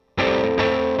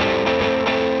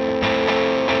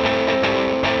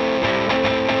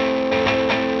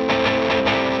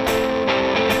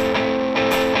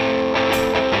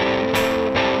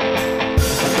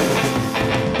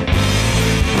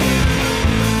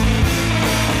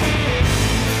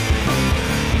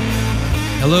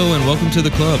Hello and welcome to the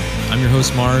club. I'm your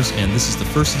host Mars, and this is the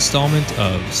first installment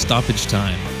of Stoppage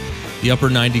Time, the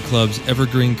Upper 90 Club's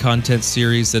evergreen content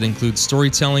series that includes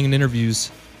storytelling and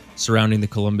interviews surrounding the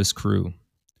Columbus crew.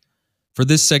 For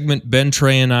this segment, Ben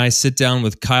Trey and I sit down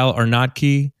with Kyle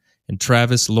Arnotke and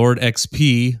Travis Lord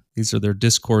XP. These are their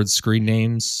Discord screen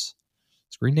names.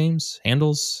 Screen names?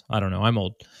 Handles? I don't know. I'm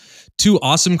old. Two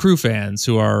awesome crew fans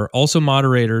who are also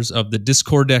moderators of the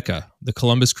Discordeca, the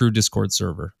Columbus Crew Discord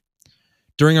server.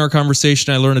 During our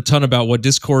conversation, I learned a ton about what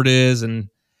Discord is and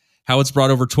how it's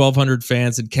brought over 1,200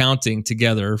 fans and counting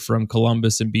together from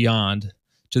Columbus and beyond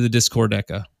to the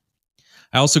Discordeca.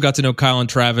 I also got to know Kyle and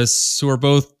Travis, who are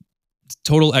both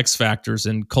total X factors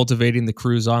in cultivating the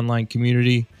crew's online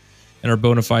community and are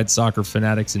bona fide soccer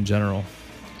fanatics in general.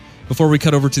 Before we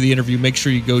cut over to the interview, make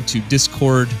sure you go to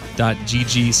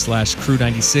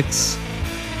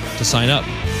discord.gg/crew96 to sign up.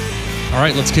 All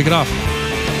right, let's kick it off.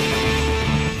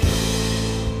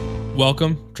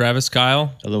 Welcome, Travis,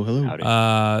 Kyle. Hello, hello.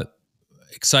 Howdy.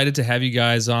 Excited to have you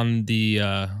guys on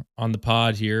the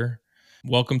pod here.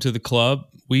 Welcome to the club.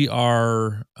 We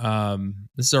are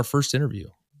this is our first interview.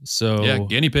 So yeah,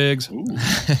 guinea pigs.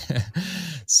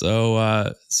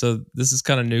 So this is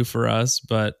kind of new for us,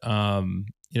 but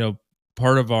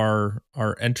part of our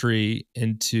entry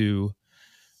into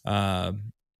the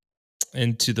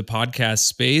podcast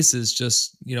space is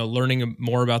just, learning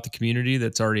more about the community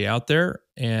that's already out there.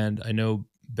 And I know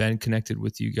Ben connected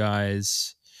with you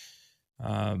guys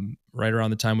right around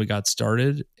the time we got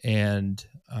started and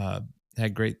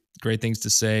had great things to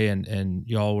say. And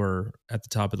y'all were at the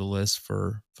top of the list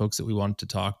for folks that we wanted to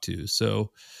talk to.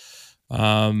 So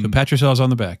pat yourselves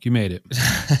on the back. You made it.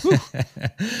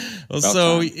 Well,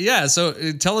 so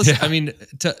tell us,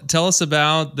 tell us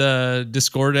about the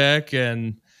Discord deck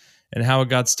and how it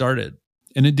got started.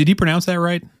 And did he pronounce that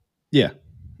right? Yeah.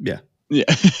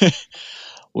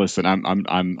 Listen,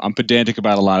 I'm pedantic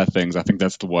about a lot of things. I think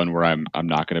that's the one where I'm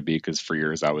not going to be, because for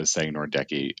years I was saying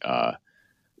Nordecki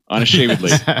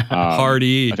unashamedly.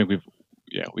 Hardy. I think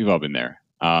we've all been there.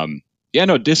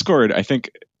 Discord. I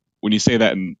think when you say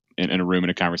that in a room in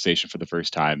a conversation for the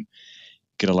first time,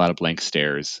 get a lot of blank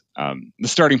stares. The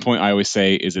starting point I always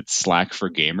say is it's Slack for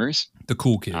gamers. The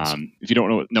cool kids. If you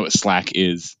don't know what Slack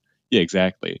is, yeah,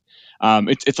 exactly.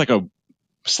 It's like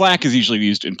Slack is usually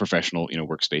used in professional,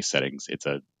 workspace settings. It's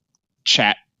a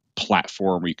chat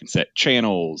platform where you can set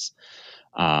channels.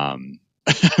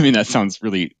 That sounds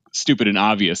really stupid and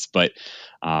obvious, but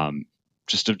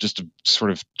just a sort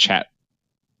of chat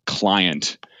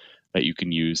client that you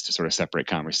can use to sort of separate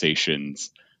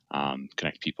conversations,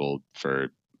 connect people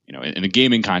for, in a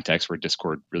gaming context where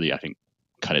Discord really, I think,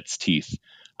 cut its teeth,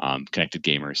 connected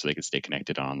gamers so they could stay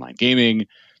connected on online gaming.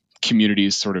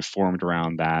 Communities sort of formed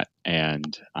around that.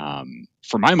 And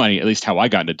for my money, at least how I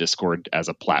got into Discord as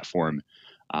a platform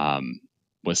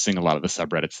was seeing a lot of the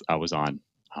subreddits I was on,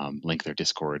 link their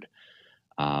Discord.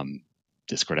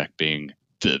 Discordeck being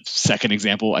the second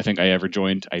example I think I ever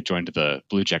joined. I joined the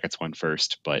Blue Jackets one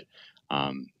first, but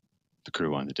the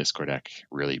crew on the Discordeck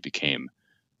really became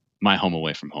my home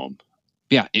away from home.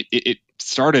 Yeah, it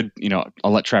started,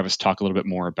 I'll let Travis talk a little bit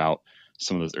more about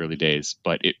some of those early days,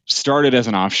 but it started as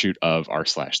an offshoot of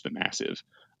r/the Massive.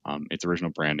 Its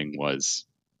original branding was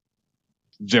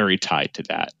very tied to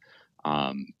that.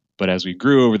 But as we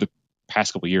grew over the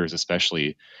past couple of years,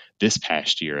 especially this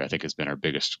past year, I think has been our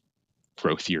biggest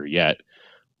growth year yet.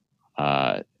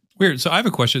 Weird. So I have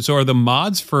a question. So are the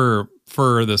mods for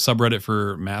the subreddit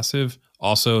for Massive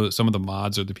also some of the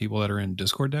mods are the people that are in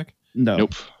Discord deck? No.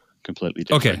 Nope. Completely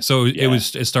different. Okay. So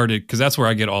it started because that's where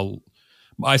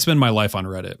I spend my life on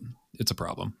Reddit. It's a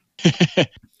problem.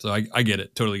 So I get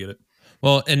it. Totally get it.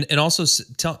 Well, and also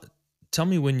tell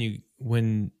me when you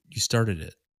started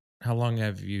it. How long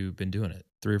have you been doing it?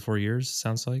 3 or 4 years,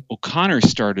 sounds like? Well, Connor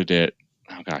started it.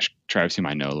 Oh gosh, Travis, you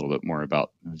might know a little bit more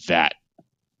about that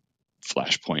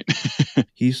flashpoint.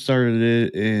 He started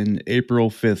it in April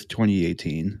 5th,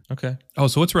 2018. Okay. Oh,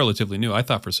 so it's relatively new. I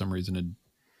thought for some reason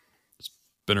it's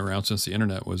been around since the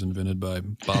internet was invented by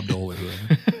Bob Dole or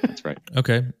whoever. That's right.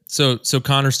 Okay. So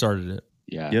Connor started it.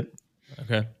 Yeah. Yep.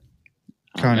 Okay.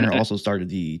 Connor also started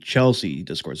the Chelsea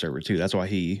Discord server too. That's why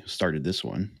he started this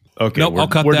one. Okay, Nope, I'll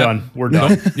cut we're that. done. We're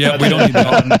done. Yeah, we don't need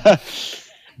that.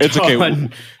 It's okay.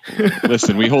 Done.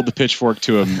 Listen, we hold the pitchfork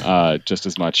to him just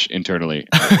as much internally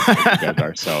as you guys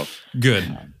are. So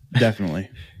Good. Definitely.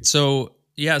 So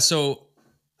has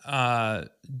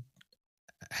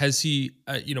he?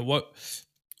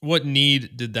 What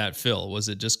need did that fill? Was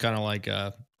it just kind of like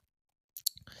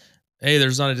hey,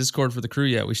 there's not a Discord for the crew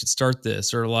yet, we should start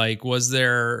this? Or like, was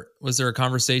there a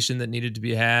conversation that needed to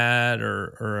be had,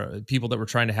 or people that were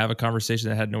trying to have a conversation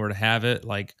that had nowhere to have it?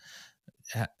 Like,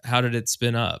 how did it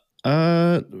spin up?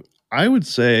 I would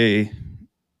say,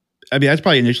 I mean, that's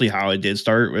probably initially how it did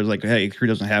start. It was like, hey, crew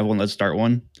doesn't have one, let's start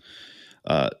one.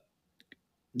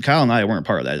 Kyle and I weren't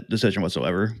part of that decision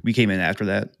whatsoever. We came in after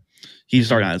that. He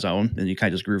started on his own, and he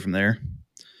kind of just grew from there.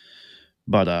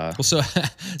 But well,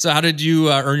 so how did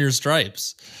you earn your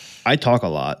stripes? I talk a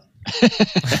lot.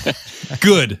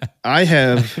 Good. I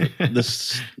have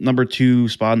this number 2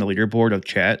 spot on the leaderboard of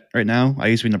chat right now. I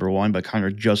used to be number 1, but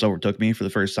Connor just overtook me for the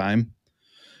first time.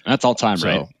 That's all time, So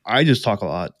right? I just talk a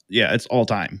lot. Yeah, it's all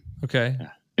time. Okay. Yeah.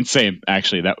 And same,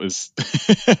 actually, that was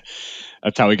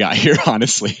that's how we got here,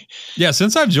 honestly. Yeah,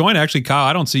 since I've joined, actually, Kyle,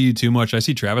 I don't see you too much. I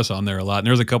see Travis on there a lot, and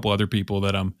there's a couple other people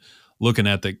that I'm looking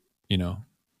at that,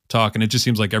 talk, and it just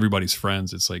seems like everybody's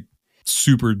friends. It's like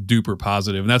super duper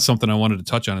positive. And that's something I wanted to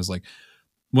touch on, is like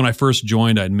when I first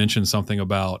joined, I'd mentioned something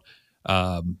about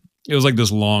it was like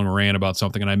this long rant about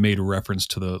something, and I made a reference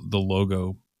to the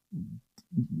logo,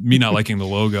 me not liking the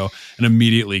logo, and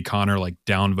immediately Connor like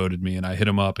downvoted me, and I hit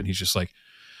him up, and he's just like,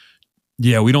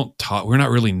 yeah, we don't talk, we're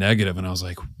not really negative. And I was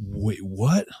like, wait,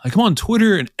 what? Like, I'm on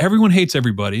Twitter and everyone hates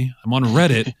everybody. I'm on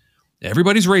Reddit,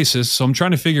 everybody's racist. So I'm trying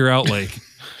to figure out like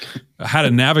how to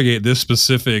navigate this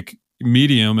specific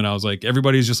medium. And I was like,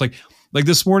 everybody's just like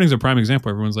this morning's a prime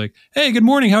example. Everyone's like, hey, good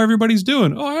morning, how everybody's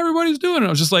doing? Oh, everybody's doing. And I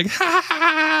was just like, ha,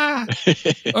 ha,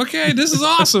 ha. Okay, this is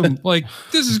awesome. Like,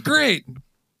 this is great.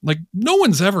 Like, no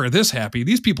one's ever this happy.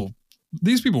 These people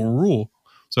rule.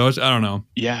 So I don't know.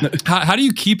 Yeah. How do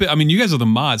you keep it? I mean, you guys are the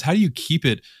mods. How do you keep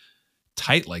it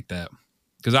tight like that?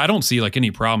 Because I don't see like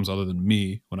any problems other than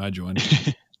me when I joined.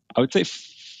 I would say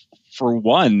for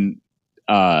one,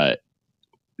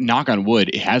 knock on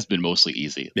wood, it has been mostly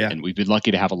easy. Yeah. And we've been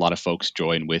lucky to have a lot of folks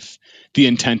join with the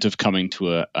intent of coming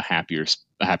to a happier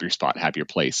spot, happier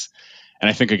place. And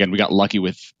I think, again, we got lucky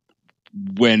with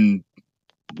when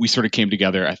we sort of came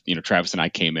together. Travis and I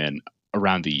came in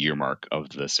around the year mark of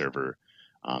the server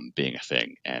being a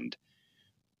thing. And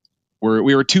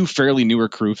we were 2 fairly newer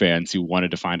crew fans who wanted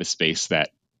to find a space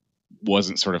that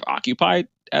wasn't sort of occupied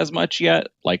as much yet.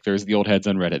 Like, there's the old heads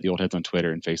on Reddit, the old heads on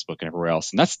Twitter and Facebook and everywhere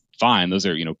else. And that's fine. Those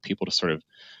are, people to sort of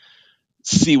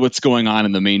see what's going on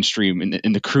in the mainstream,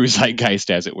 in the crew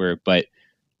zeitgeist, as it were. But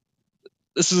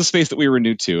this is a space that we were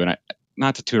new to. And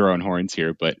not to toot our own horns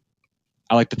here, but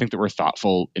I like to think that we're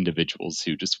thoughtful individuals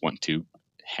who just want to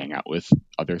hang out with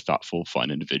other thoughtful,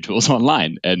 fun individuals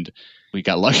online. And we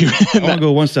got lucky with that. I want to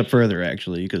go one step further,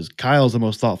 actually, because Kyle's the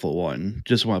most thoughtful one.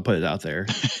 Just want to put it out there.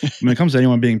 When it comes to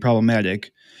anyone being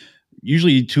problematic,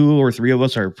 usually 2 or 3 of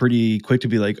us are pretty quick to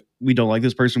be like, we don't like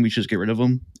this person, we should just get rid of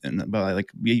them. But like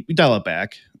we dial it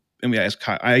back, and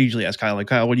I usually ask Kyle, like,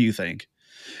 Kyle, what do you think?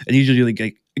 And usually like,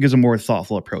 it gives a more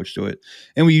thoughtful approach to it.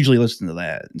 And we usually listen to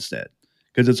that instead,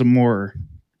 because it's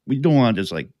we don't want to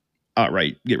just like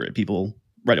outright get rid of people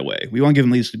right away. We want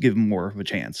to give them more of a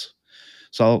chance.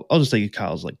 So I'll just say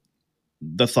Kyle's like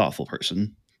the thoughtful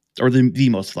person, or the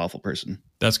most thoughtful person.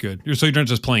 That's good. You're not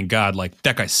just playing God, like,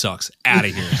 that guy sucks, out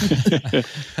of here.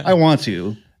 I want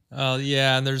to.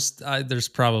 Yeah, and there's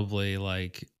probably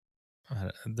like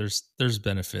there's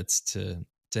benefits to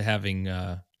having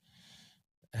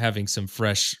some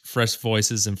fresh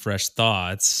voices and fresh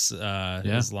thoughts,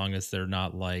 as long as they're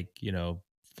not like,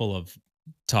 full of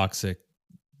toxic,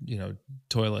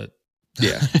 toilet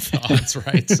thoughts,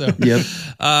 right? So yep.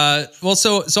 Well,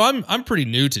 so I'm pretty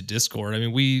new to Discord. I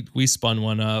mean, we spun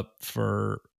one up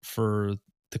for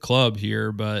the club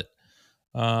here, but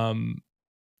tell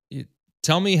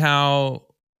me how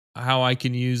I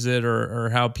can use it, or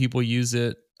how people use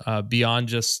it beyond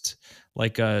just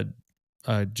like a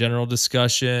general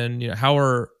discussion. How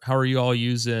are you all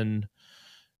using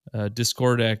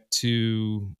Discord Deck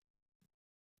to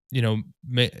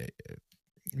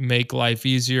make life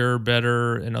easier,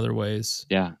 better in other ways?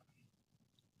 Yeah.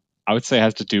 I would say it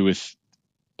has to do with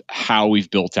how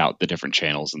we've built out the different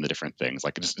channels and the different things.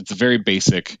 Like, it's a very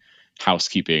basic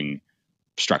housekeeping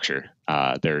structure.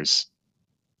 There's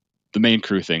the main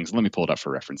crew things. Let me pull it up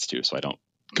for reference too, so I don't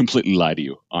completely lie to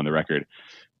you on the record.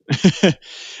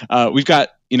 We've got,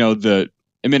 the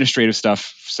administrative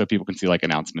stuff, so people can see like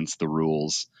announcements, the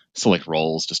rules, select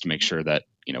roles, just to make sure that,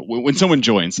 when someone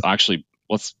joins, actually,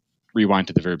 let's rewind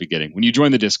to the very beginning. When you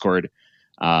join the Discord,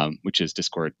 which is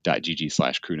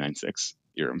discord.gg/crew96,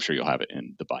 I'm sure you'll have it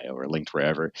in the bio or linked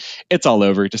wherever. It's all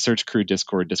over. Just search crew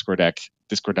Discord, Discord deck,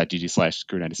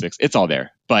 discord.gg/crew96. It's all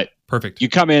there. But perfect. You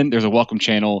come in, there's a welcome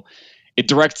channel. It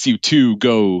directs you to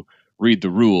go read the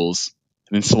rules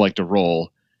and then select a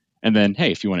role. And then,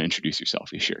 hey, if you want to introduce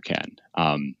yourself, you sure can.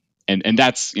 And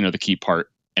that's, the key part.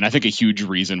 And I think a huge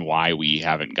reason why we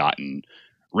haven't gotten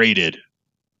raided,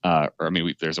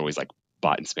 there's always like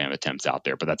bot and spam attempts out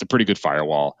there, but that's a pretty good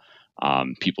firewall.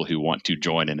 People who want to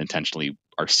join and intentionally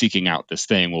are seeking out this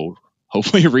thing will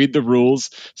hopefully read the rules,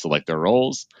 select their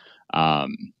roles,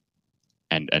 and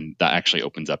that actually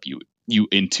opens up you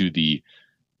into the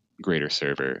greater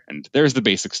server. And there's the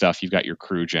basic stuff. You've got your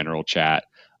crew general chat.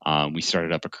 We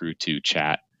started up a crew 2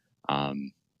 chat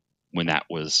when that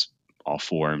was all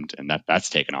formed, and that's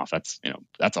taken off. That's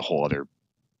a whole other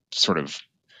sort of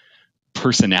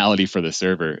personality for the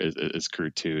server is crew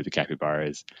 2, the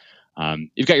capybaras.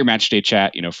 You've got your match day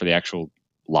chat, for the actual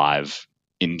live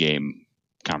in-game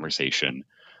conversation.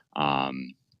 A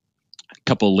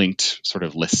couple linked sort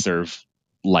of listserv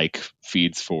like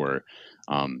feeds for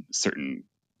certain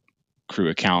crew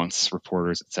accounts,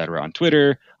 reporters, etc. on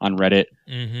Twitter, on Reddit.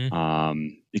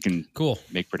 You can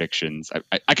make predictions.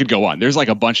 I could go on. There's like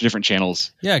a bunch of different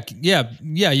channels. Yeah.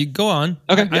 You go on.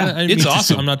 Okay. It's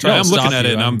awesome. I'm not trying. I'm to looking stop at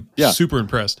you. it and I'm super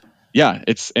impressed. Yeah,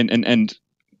 it's and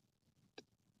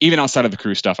even outside of the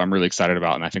crew stuff, I'm really excited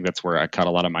about, and I think that's where I cut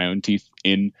a lot of my own teeth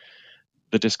in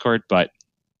the Discord. But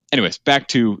anyways, back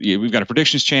to we've got a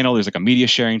predictions channel. There's like a media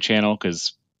sharing channel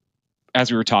because,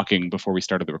 as we were talking before we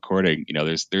started the recording,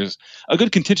 there's a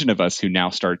good contingent of us who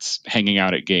now starts hanging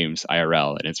out at games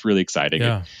IRL, and it's really exciting.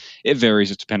 Yeah. It varies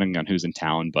just depending on who's in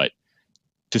town, but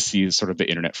to see sort of the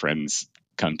internet friends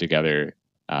come together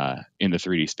in the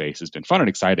 3D space has been fun and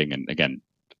exciting. And again,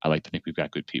 I like to think we've got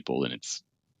good people, and it's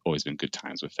always been good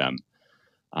times with them.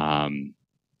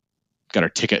 Got our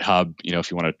ticket hub,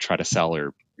 if you want to try to sell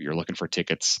or you're looking for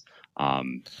tickets, plug.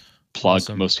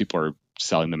 Awesome. Most people are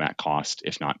selling them at cost,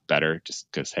 if not better, just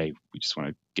because, hey, we just want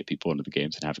to get people into the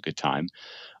games and have a good time.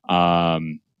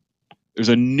 There's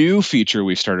a new feature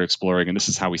we've started exploring, and this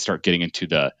is how we start getting into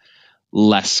the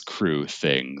less crew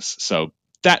things. So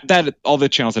that all the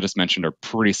channels I just mentioned are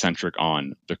pretty centric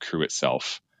on the crew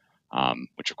itself,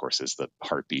 which of course is the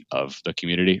heartbeat of the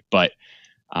community. But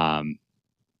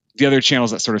the other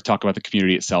channels that sort of talk about the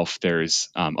community itself, there's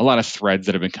a lot of threads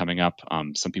that have been coming up.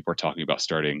 Some people are talking about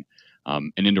starting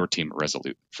an indoor team at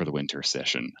Resolute for the winter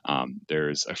session.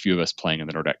 There's a few of us playing in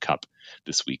the Nordette Cup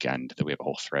this weekend that we have a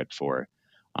whole thread for.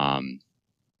 Then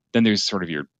there's sort of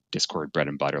your Discord bread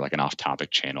and butter, like an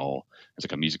off-topic channel. There's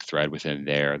like a music thread within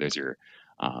there. There's your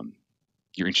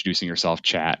introducing yourself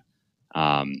chat.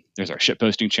 There's our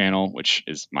shitposting channel, which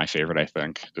is my favorite, I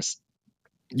think. Just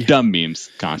dumb memes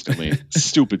constantly,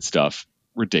 stupid stuff,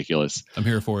 ridiculous. I'm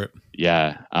here for it.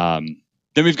 Yeah.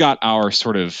 Then we've got our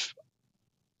sort of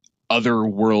other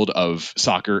world of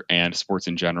soccer and sports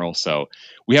in general. So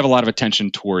we have a lot of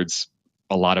attention towards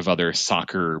a lot of other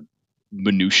soccer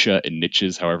minutia and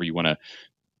niches, however you want to,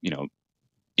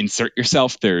 insert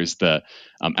yourself. There's the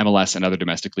MLS and other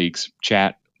domestic leagues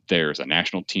chat. There's a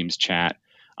national teams chat.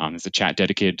 There's a chat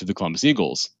dedicated to the Columbus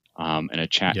Eagles. And a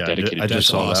chat dedicated to I just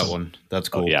saw awesome. that one. That's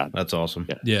cool. Yeah. That's awesome.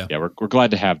 Yeah. We're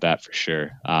glad to have that for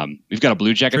sure. We've got a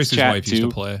Blue Jackets Tracy's chat wife too. used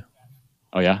to play.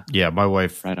 Oh yeah. Yeah, my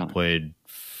wife Right on. played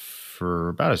for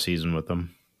about a season with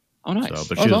them. Oh nice. So,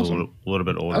 but she was awesome. a little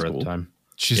bit older That's at cool. the time.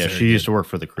 She used to work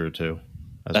for the crew too.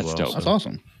 That's dope. So. That's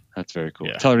awesome. That's very cool.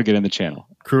 Yeah. Tell her to get in the channel.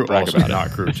 Crew Brag also, about it.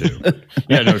 not crew too.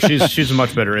 Yeah, no, she's a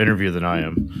much better interview than I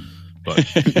am. But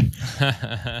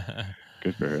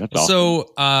Good for her. That's awesome.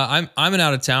 So I'm an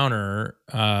out of towner.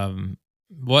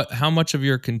 How much of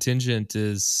your contingent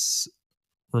is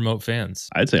remote fans?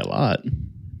 I'd say a lot,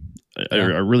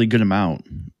 a really good amount.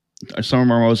 Some of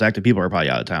our most active people are probably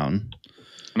out of town.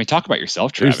 I mean, talk about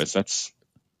yourself, Travis. That's.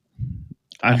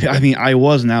 I mean, I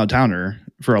was an out of towner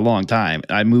for a long time.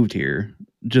 I moved here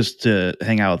just to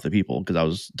hang out with the people because I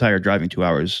was tired of driving 2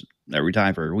 hours every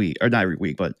time for a week, or not every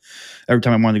week, but every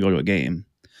time I wanted to go to a game.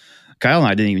 Kyle and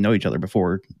I didn't even know each other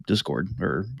before Discord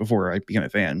or before I became a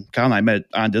fan. Kyle and I met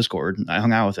on Discord. I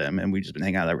hung out with him, and we've just been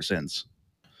hanging out ever since.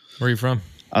 Where are you from?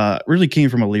 Originally came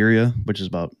from Elyria, which is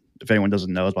about, if anyone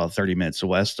doesn't know, it's about 30 minutes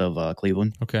west of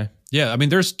Cleveland. Okay. Yeah, I mean,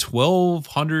 there's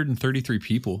 1,233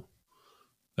 people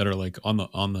that are like on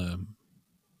the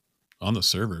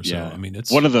server. So I mean,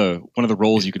 it's one of the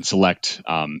roles you can select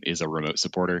is a remote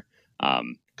supporter.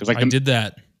 Because I did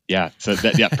that. Yeah. So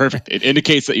perfect. It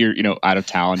indicates that you're out of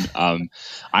town.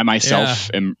 I myself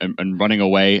am running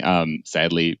away.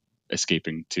 Sadly,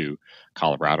 escaping to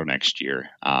Colorado next year,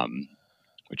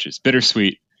 which is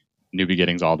bittersweet. New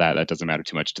beginnings, all that. That doesn't matter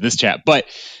too much to this chat, but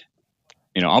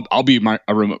I'll be a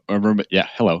remote. Yeah,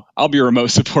 hello. I'll be a remote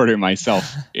supporter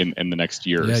myself in the next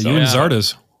year. Yeah, or so. you and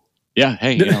Zardes. Yeah,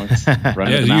 hey, it's running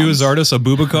the you and mountains. Zardes,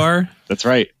 Abubakar. That's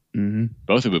right. Mm-hmm.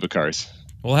 Both Abubakars.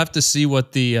 We'll have to see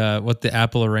what the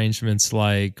Apple arrangement's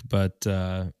like, but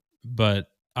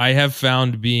I have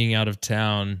found being out of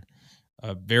town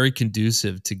very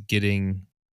conducive to getting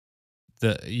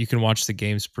you can watch the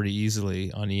games pretty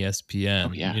easily on ESPN.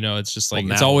 Oh, yeah. You know, it's just like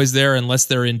Well, it's now- always there unless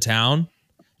they're in town,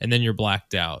 and then you're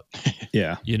blacked out.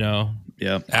 Yeah. You know,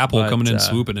 Yeah. Apple But, coming in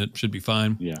swooping it should be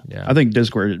fine. Yeah. yeah. I think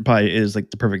Discord probably is like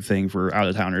the perfect thing for out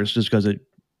of towners, just because it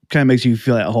kind of makes you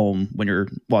feel at home when you're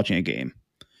watching a game.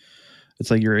 It's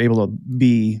like you're able to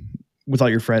be without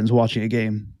your friends watching a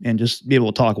game and just be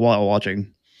able to talk while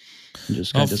watching and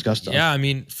just kind of discuss stuff. Yeah, I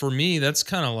mean, for me, that's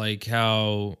kind of like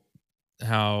how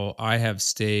I have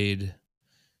stayed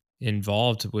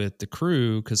involved with the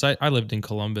crew, because I lived in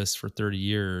Columbus for 30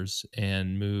 years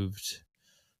and moved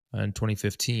in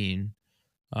 2015.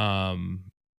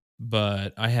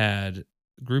 But I had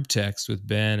group text with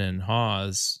Ben and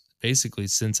Hawes basically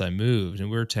since I moved,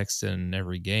 and we were texting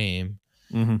every game.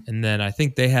 Mm-hmm. And then I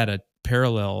think they had a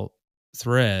parallel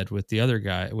thread with the other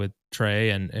guy, with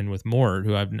Trey and with Mort,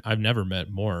 who I've never met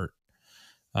Mort.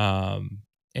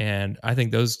 And I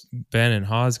think those Ben and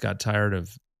Hawes got tired of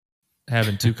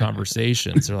having two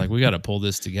conversations. They're like, we got to pull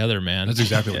this together, man. That's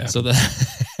exactly what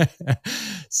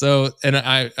So and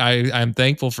I'm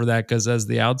thankful for that, because as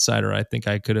the outsider, I think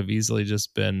I could have easily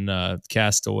just been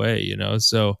cast away, you know?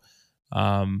 So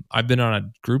I've been on a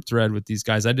group thread with these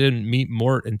guys. I didn't meet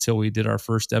Mort until we did our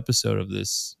first episode of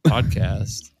this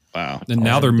podcast. Wow. And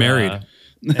now they're married.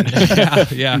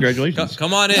 Yeah. Congratulations.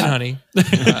 Come on in, honey.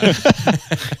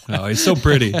 Oh, he's so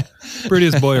pretty.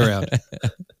 Prettiest boy around.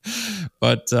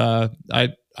 But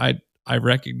I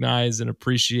recognize and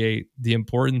appreciate the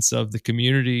importance of the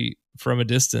community from a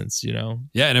distance, you know?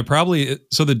 Yeah, and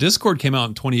so the Discord came out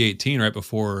in 2018, right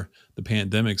before the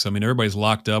pandemic. So I mean, everybody's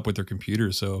locked up with their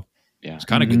computers, so Yeah. it's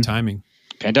kind of good timing.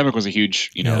 Pandemic was a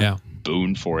huge, Yeah.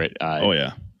 boon for it. Oh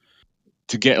yeah.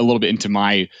 To get a little bit into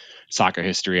my soccer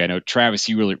history, I know Travis,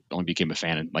 you really only became a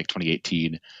fan in like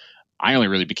 2018. I only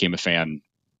really became a fan.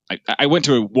 I went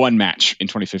to one match in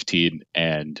 2015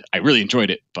 and I really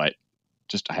enjoyed it, but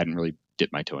just I hadn't really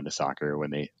dipped my toe into soccer.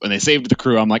 When they saved the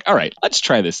crew, I'm like, all right, let's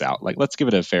try this out. Like, let's give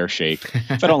it a fair shake.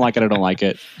 If I don't like it, I don't like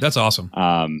it. That's awesome.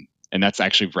 And that's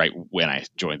actually right when I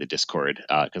joined the Discord,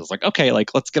 because it's like, okay,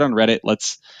 like let's get on Reddit,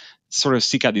 let's sort of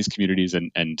seek out these communities,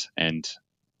 and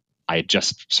I had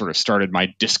just sort of started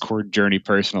my Discord journey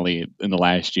personally in the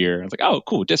last year. I was like, oh,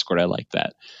 cool, Discord, I like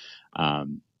that.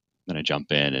 Then I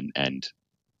jump in and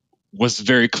was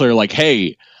very clear, like,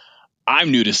 hey,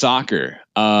 I'm new to soccer.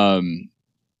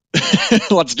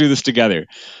 Let's do this together.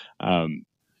 And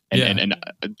I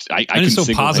can it's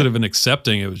so positive and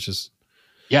accepting. It was just,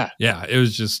 yeah. It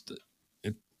was just,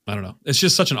 I don't know. It's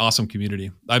just such an awesome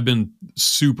community. I've been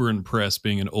super impressed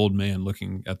being an old man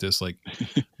looking at this. Like,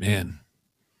 man,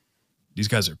 these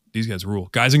guys rule.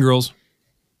 Guys and girls.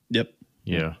 Yep.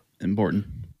 Yeah. Important.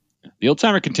 The old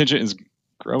timer contingent is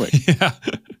growing. Yeah.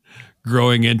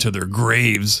 Growing into their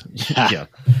graves. Yeah.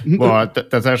 Well,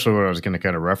 that's actually what I was going to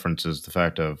kind of reference, is the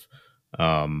fact of,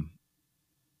 I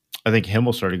think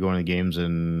Himmel started going to games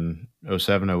in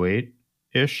 07, 08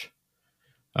 ish.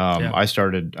 Yeah. I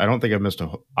don't think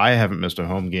I haven't missed a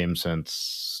home game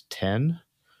since 10.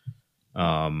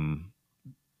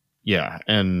 Yeah.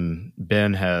 And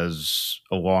Ben has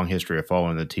a long history of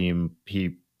following the team.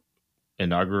 He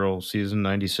inaugural season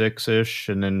 96 ish,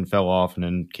 and then fell off and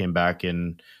then came back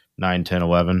in 9, 10,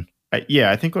 11.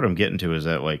 I think what I'm getting to is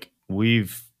that, like,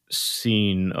 we've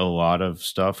seen a lot of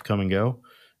stuff come and go,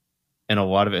 and a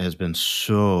lot of it has been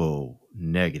so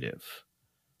negative,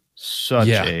 so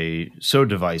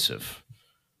divisive.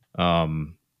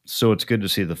 So it's good to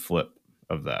see the flip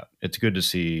of that. It's good to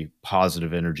see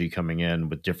positive energy coming in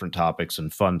with different topics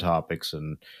and fun topics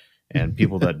and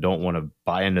people that don't want to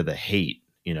buy into the hate.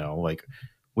 You know, like,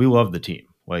 we love the team.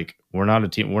 Like, we're not a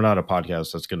team. We're not a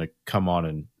podcast that's going to come on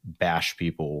and bash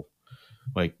people.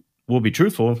 Like, we'll be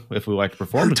truthful if we like the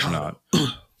performance or not.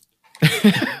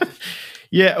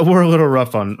 Yeah, we're a little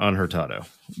rough on Hurtado,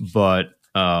 but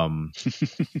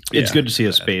it's good to see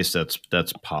a space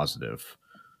that's positive.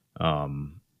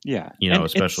 Yeah,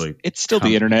 especially it's still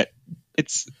the internet.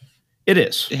 It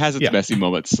has its messy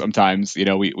moments sometimes.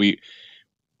 We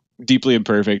deeply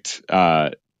imperfect,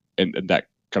 and that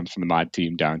comes from the mod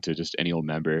team down to just any old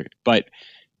member. But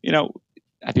at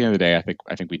the end of the day, I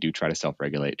think we do try to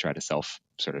self-regulate, try to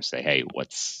sort of say, hey, why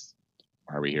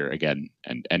are we here again?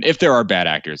 And if there are bad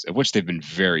actors, of which they've been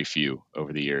very few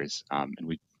over the years, and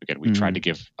we tried to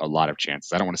give a lot of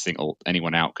chances. I don't want to single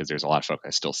anyone out, because there's a lot of folk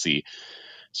I still see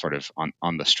sort of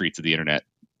on the streets of the internet,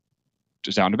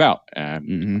 just out and about.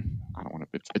 And I don't want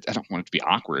it to be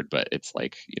awkward, but it's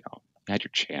like, you had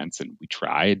your chance, and we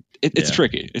tried. It's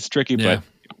tricky. It's tricky, but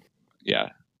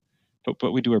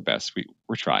but we do our best.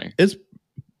 We're trying. It's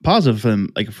positive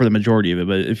for the majority of it,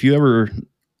 but if you ever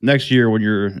next year when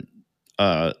you're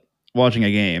watching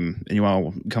a game and you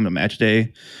want to come to match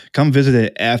day, come visit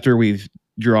it after we've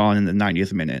drawn in the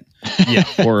 90th minute.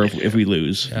 Or if we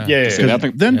lose.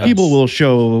 Then people will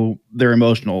show their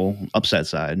emotional upset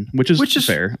side, which is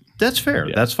fair. That's fair.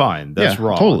 Yeah. That's fine. That's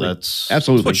raw. Totally. That's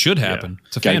absolutely what should happen.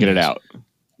 It's a fan get it out.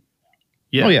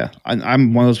 Yeah. Oh yeah.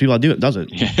 I'm one of those people that does it.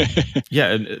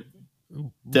 Yeah.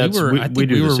 We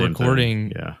were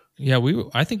recording.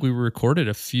 I think we recorded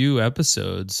a few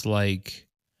episodes like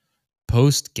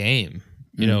post game,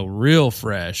 real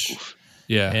fresh.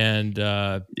 Yeah. And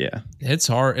it's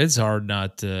hard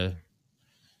not to,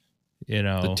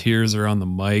 the tears are on the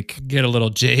mic, get a little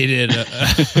jaded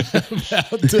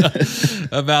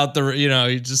about the,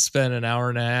 you just spend an hour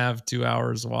and a half, 2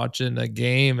 hours watching a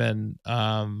game and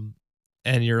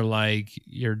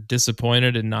you're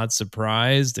disappointed and not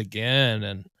surprised again.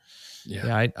 And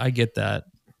I get that.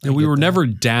 And we were never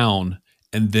down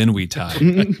and then we tied.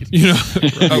 We've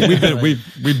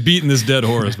beaten this dead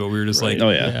horse, but we were just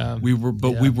we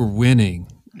were winning.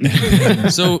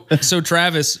 So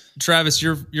Travis,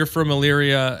 you're from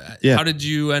Illyria. Yeah. How did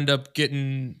you end up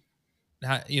getting?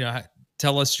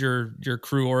 Tell us your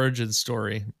crew origin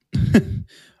story.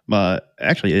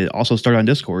 Actually, it also started on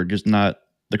Discord, just not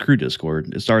the crew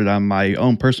Discord. It started on my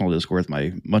own personal Discord with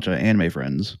my bunch of anime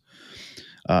friends.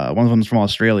 One of them's from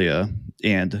Australia,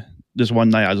 and this one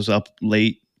night I was up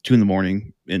late, 2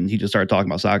 a.m, and he just started talking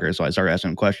about soccer. So I started asking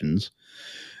him questions,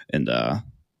 and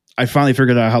I finally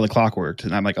figured out how the clock worked.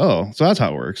 And I'm like, oh, so that's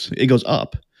how it works. It goes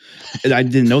up. And I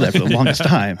didn't know that for the longest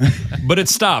time. But it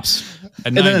stops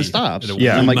at 90. And then it stops.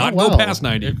 Yeah, I'm like, not go past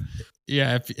 90.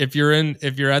 If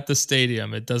you're at the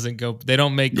stadium, it doesn't go. They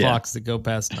don't make clocks that go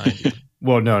past 90.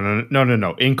 Well,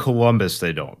 no. In Columbus,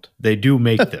 they don't. They do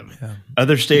make them.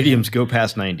 Other stadiums go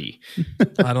past 90.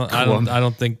 I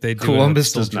don't think they do.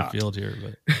 Columbus does not. Field here,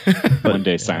 but one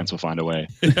day science will find a way.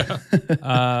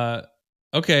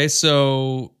 Okay,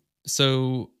 so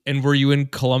and were you in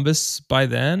Columbus by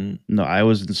then? No, I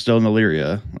was still in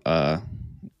Illyria.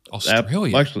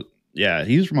 Australia. Actually, yeah,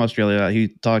 he's from Australia. He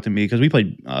talked to me because we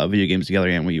played video games together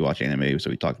and we watch anime, so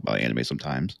we talked about anime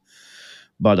sometimes.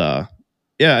 But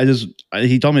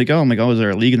he told me to go. I'm like, oh, is there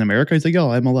a league in America? He's like, oh,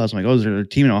 MLS. I'm like, oh, is there a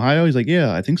team in Ohio? He's like,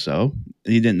 yeah, I think so.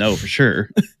 And he didn't know for sure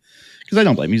because I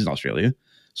don't blame him. He's in Australia.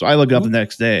 So I looked up the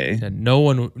next day. And no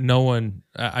one.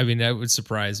 I mean, that would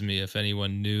surprise me if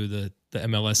anyone knew the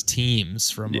MLS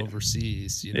teams from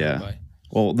overseas.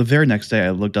 Well, the very next day,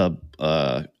 I looked up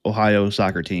Ohio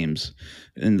soccer teams,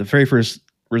 and the very first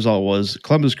result was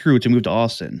Columbus Crew to move to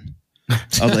Austin.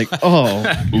 I was like, oh,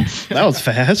 that was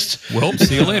fast. Well,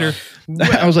 see you later.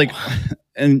 I was like,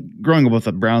 and growing up with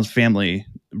a Browns fan family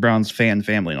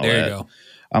and all there that, you go.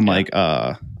 I'm like,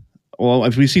 well,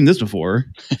 we've seen this before,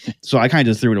 so I kind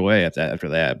of just threw it away after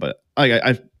that. But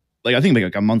I think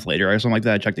like a month later or something like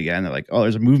that, I checked again. They're like, oh,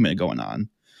 there's a movement going on.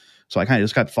 So I kind of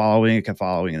just kept following,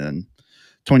 and then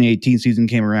 2018 season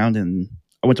came around, and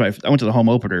I went to the home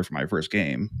opener for my first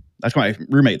game. That's my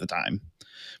roommate at the time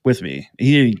with me.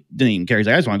 He didn't even care. He's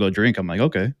like, I just want to go drink. I'm like,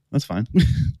 okay, that's fine.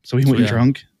 So he went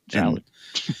drunk. And,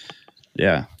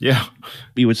 yeah.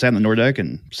 We would sat in the Nordeck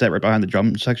and sat right behind the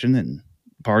drum section and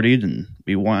partied, and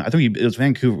we won. I think it was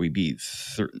Vancouver. We beat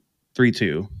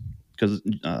 3-2 because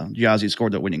Giazzi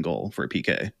scored the winning goal for a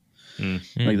PK,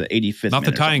 like the 85th. Not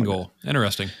the tying goal.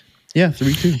 Interesting. Yeah,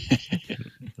 3-2.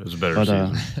 It was a better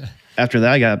season. After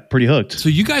that, I got pretty hooked. So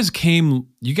you guys became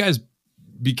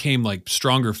like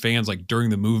stronger fans like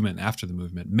during the movement, after the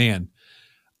movement. Man,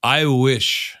 I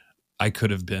wish I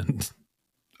could have been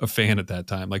a fan at that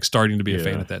time, like starting to be a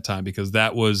fan at that time, because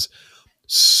that was,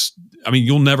 I mean,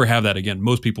 you'll never have that again.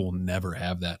 Most people will never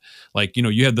have that. Like,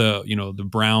 you had the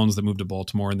Browns that moved to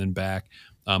Baltimore and then back.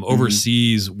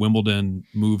 Overseas, Wimbledon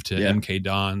moved to MK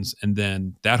Dons, and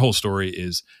then that whole story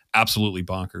is absolutely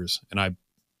bonkers. And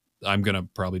I'm gonna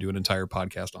probably do an entire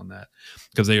podcast on that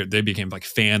because they became like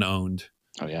fan owned.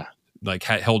 Oh yeah, like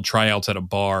held tryouts at a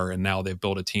bar, and now they've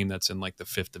built a team that's in like the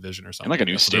 5th division or something. And like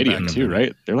a new stadium too,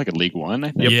 right? They're like a League One,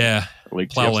 I think. Yeah,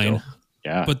 League Plow Lane.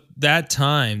 Yeah, but that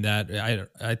time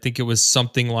I think it was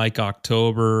something like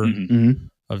October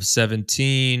of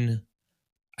 17.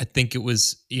 I think it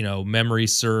was, memory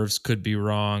serves, could be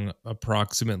wrong,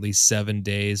 approximately 7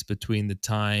 days between the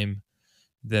time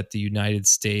that the United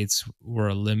States were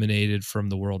eliminated from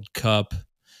the World Cup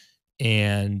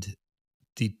and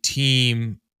the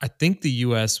team. I think the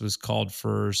U.S. was called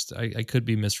first. I could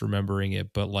be misremembering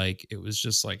it, but like it was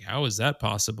just like, how is that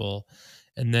possible?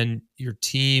 And then your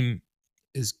team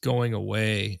is going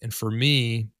away. And for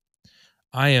me,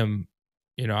 I am,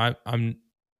 I'm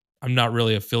not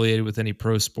really affiliated with any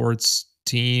pro sports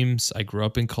teams. I grew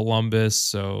up in Columbus,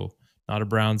 so not a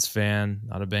Browns fan,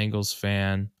 not a Bengals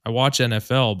fan. I watch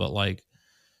NFL, but like,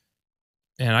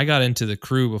 and I got into the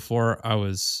Crew before I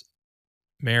was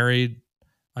married.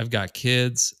 I've got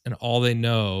kids, and all they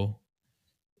know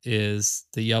is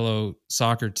the yellow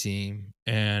soccer team,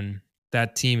 and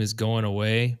that team is going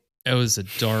away. It was a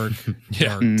dark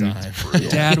time.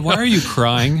 Dad, why are you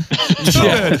crying?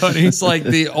 Yeah, honey. It's like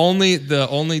the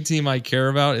only team I care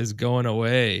about is going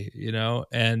away,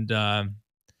 and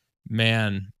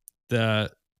man, the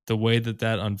way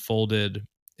that unfolded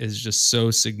is just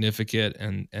so significant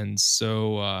and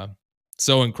so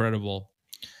incredible.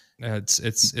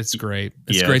 It's great.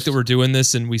 It's great that we're doing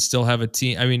this and we still have a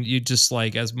team. I mean, you just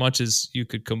like, as much as you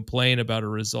could complain about a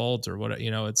result or what,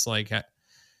 it's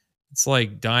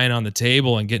like dying on the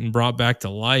table and getting brought back to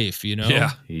life, Yeah.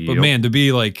 But man,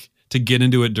 to get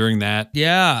into it during that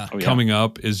coming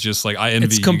up is just like, I envy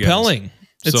it's compelling. You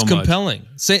guys it's compelling.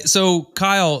 So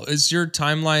Kyle, is your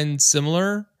timeline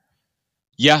similar?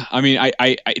 Yeah. I mean,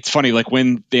 I it's funny, like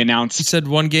when they announced, you said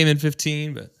 1 game in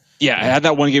 15, but yeah, I had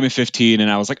that 1 game in 15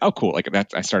 and I was like, oh, cool. Like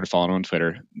that, I started following on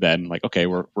Twitter. Then like, okay,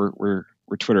 we're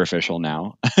Twitter official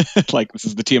now. Like this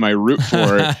is the team I root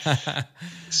for.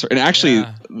 So, and actually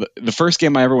the first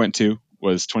game I ever went to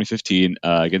was 2015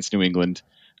 against New England,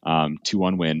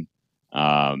 2-1 win.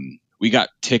 We got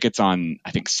tickets on, I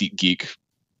think, SeatGeek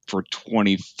for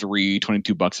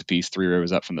 $22 a piece, 3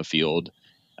 rows up from the field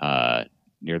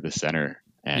near the center.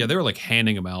 And they were like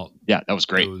handing them out. Yeah, that was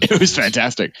great. It was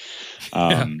fantastic.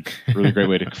 Really great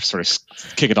way to sort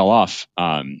of kick it all off.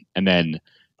 And then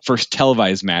first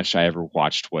televised match I ever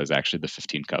watched was actually the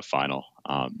 15 Cup final.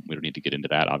 We don't need to get into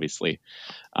that, obviously.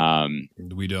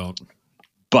 We don't.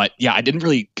 But yeah, I didn't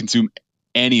really consume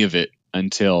any of it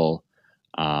until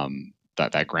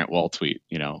that Grant Wall tweet,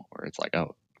 where it's like,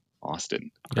 oh,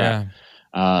 Austin. Crap.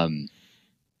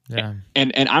 Yeah.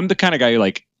 And I'm the kind of guy who,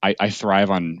 like, I thrive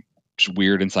on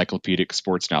weird encyclopedic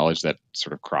sports knowledge that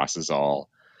sort of crosses all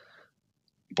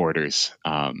borders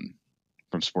from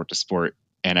sport to sport.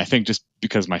 And I think just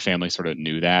because my family sort of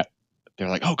knew that, they're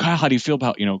like, oh, Kyle, how do you feel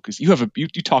about, because you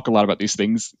talk a lot about these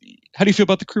things. How do you feel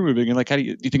about the Crew moving? And like, do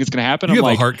you think it's going to happen? You I'm have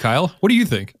like, a heart, Kyle. What do you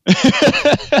think?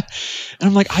 And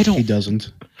I'm like, I don't. He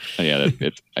doesn't. Yeah,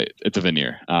 it's a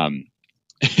veneer.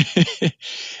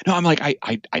 No, I'm like, I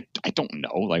don't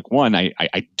know. Like, one,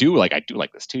 I do like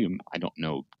this team. I don't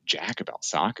know jack about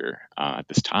soccer at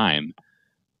this time.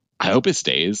 I hope it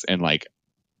stays. And like,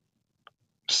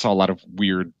 saw a lot of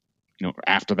weird,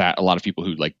 after that, a lot of people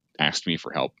who like asked me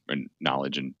for help and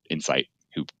knowledge and insight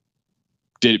who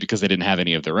did it because they didn't have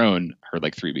any of their own, heard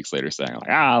like 3 weeks later saying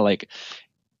like,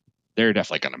 they're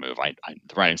definitely going to move.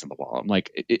 The writing's on the wall. I'm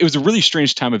like, it was a really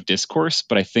strange time of discourse,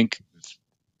 but I think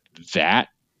that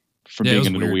from being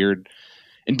in a weird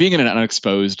and being in an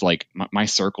unexposed, like my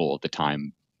circle at the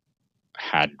time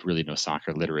had really no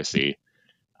soccer literacy.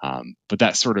 But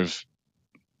that sort of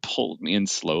pulled me in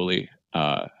slowly,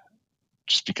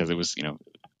 just because it was, it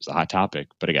was a hot topic.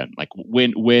 But again, like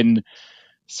when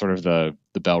sort of the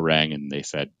bell rang and they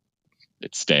said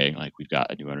it's staying, like we've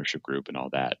got a new ownership group and all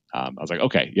that. I was like,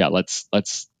 okay, yeah, let's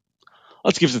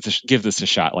give this a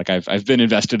shot. Like I've been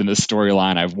invested in this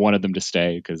storyline. I've wanted them to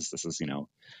stay because this is,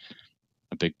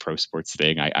 a big pro sports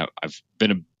thing. I've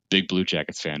been a big Blue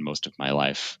Jackets fan most of my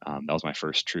life. That was my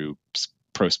first true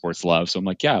pro sports love. So I'm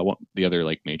like, yeah, I want the other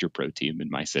like major pro team in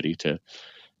my city to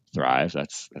thrive.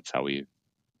 That's how we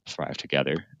thrive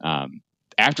together.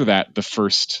 After that, the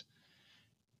first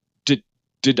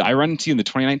did I run into you in the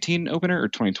 2019 opener or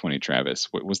 2020, Travis?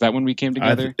 Was that when we came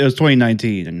together? It was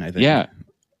 2019, and I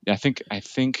think I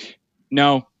think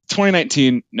no,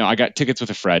 2019. No, I got tickets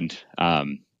with a friend.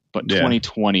 But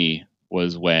 2020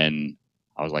 was when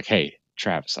I was like, hey,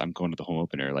 Travis, I'm going to the home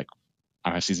opener. Like,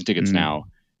 I have season tickets now.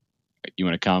 You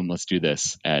want to come? Let's do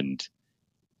this. And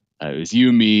it was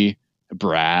you, me,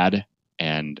 Brad,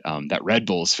 and that Red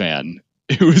Bulls fan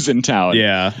who was in town.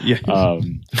 Yeah.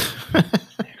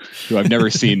 Who I've never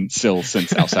seen since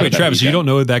outside. Wait, of Travis, you don't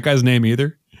know that guy's name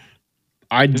either?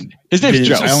 His name's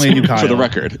Joe. I only knew Kyle. For the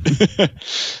record.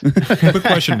 Quick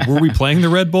question: were we playing the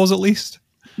Red Bulls at least?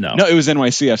 No, it was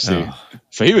NYCFC. Oh.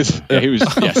 So he was.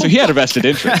 So he had a vested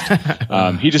interest.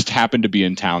 He just happened to be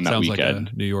in town that weekend.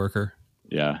 Like a New Yorker.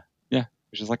 Yeah.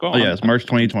 Which is like, it's March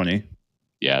 2020.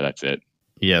 Yeah, that's it.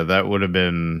 Yeah, that would have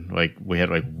been like we had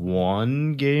like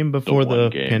one game before the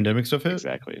pandemic stuff hit.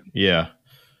 Exactly. Yeah.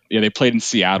 Yeah, they played in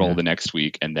Seattle the next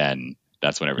week, and then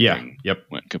that's when everything Yep.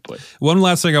 went kaput. One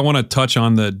last thing I want to touch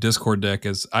on the Discord deck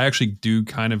is I actually do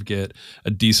kind of get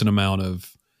a decent amount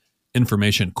of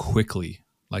information quickly,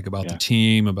 like about the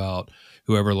team, about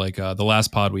whoever. Like the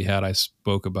last pod we had, I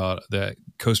spoke about the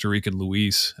Costa Rican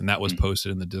Luis, and that was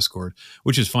posted in the Discord,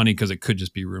 which is funny because it could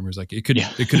just be rumors. Like it could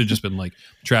have just been like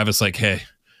Travis, like, hey,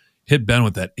 hit Ben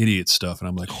with that idiot stuff, and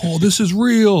I'm like, oh, this is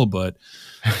real. But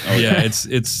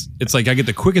it's like I get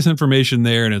the quickest information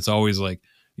there, and it's always like,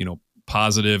 you know,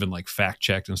 positive and like fact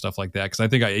checked and stuff like that. Because I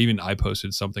think I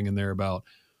posted something in there about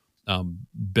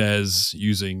Bez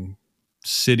using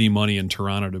city money in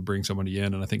Toronto to bring somebody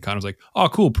in, and I think Connor's like, oh,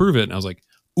 cool, prove it. And I was like,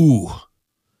 ooh.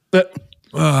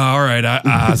 All right.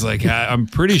 I was like, I'm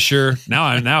pretty sure now.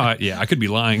 I could be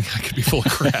lying. I could be full of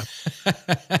crap.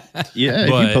 Yeah, if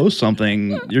you post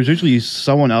something, there's usually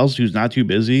someone else who's not too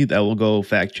busy that will go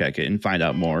fact check it and find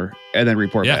out more, and then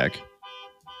report back.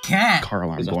 Car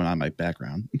alarm going on in my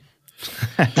background.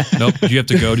 Nope. Do you have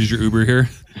to go? Does your Uber here?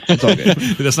 It's all good.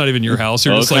 That's not even your house.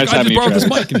 You're just like, I just borrowed this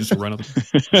mic and just run up.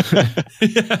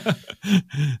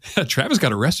 Travis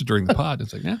got arrested during the pod.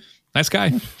 It's like, yeah, nice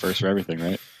guy. First for everything,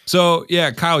 right? So yeah,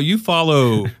 Kyle, you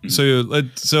follow.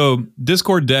 So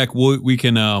Discord deck. We'll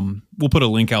put a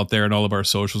link out there in all of our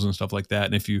socials and stuff like that.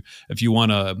 And if you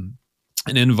want an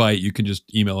invite, you can just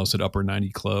email us at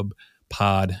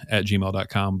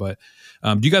upper90clubpod@gmail.com. But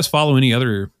do you guys follow any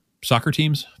other soccer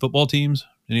teams, football teams,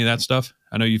 any of that stuff?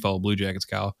 I know you follow Blue Jackets,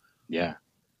 Kyle. Yeah.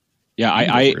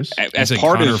 I as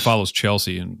part Connor of follows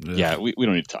Chelsea, and we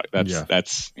don't need to talk.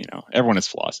 That's you know, everyone has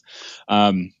flaws.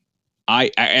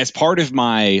 I as part of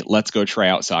my let's go try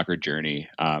out soccer journey,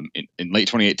 in late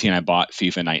 2018, I bought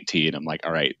FIFA 19. I'm like,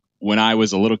 all right, when I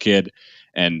was a little kid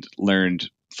and learned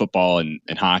football and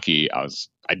hockey, I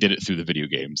did it through the video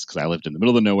games because I lived in the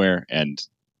middle of nowhere, and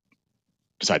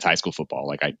besides high school football,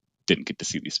 like I didn't get to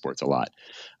see these sports a lot.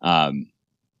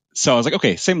 So I was like,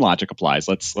 okay, same logic applies.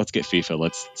 Let's get FIFA.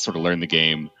 Let's sort of learn the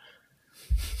game.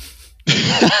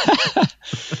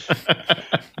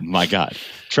 My God,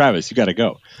 Travis, you got to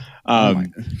go.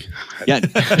 Yeah.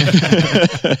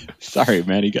 Sorry,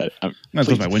 man. You got it. I'm gonna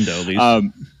close my window at least.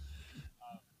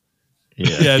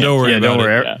 Don't worry. Don't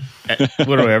worry.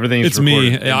 Literally everything's it's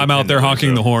me. I'm out there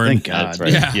honking the horn. Thank God. That's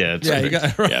right. Yeah. You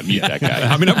got Yeah, mute that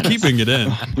guy. I mean, I'm keeping it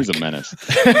in. He's a menace.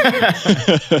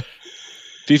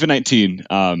 FIFA 19,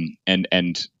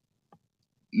 and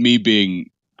me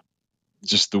being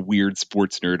just the weird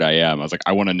sports nerd I am, I was like,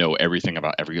 I want to know everything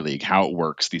about every league, how it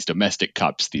works, these domestic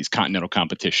cups, these continental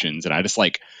competitions. And I just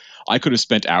I could have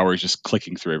spent hours just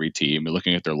clicking through every team and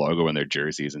looking at their logo and their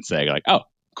jerseys and saying like, oh,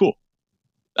 cool.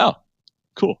 Oh,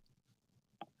 cool.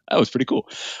 That was pretty cool.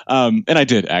 And I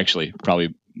did actually,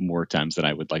 probably more times than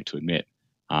I would like to admit.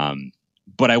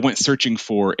 But I went searching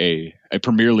for a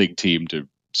Premier League team to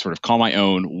sort of call my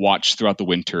own, watch throughout the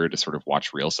winter to sort of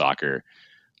watch real soccer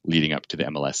leading up to the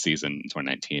MLS season in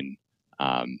 2019.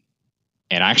 And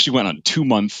I actually went on a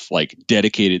 2-month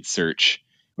dedicated search,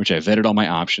 which I vetted all my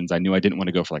options. I knew I didn't want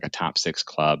to go for a top 6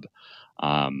 club.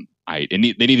 They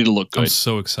needed to look good. I'm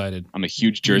so excited. I'm a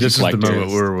huge jersey collector. This is the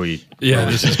moment where we. Yeah,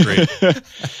 this is great.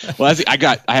 Well,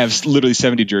 I have literally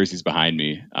 70 jerseys behind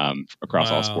me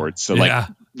across all sports. So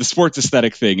the sports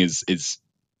aesthetic thing is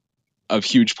a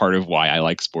huge part of why I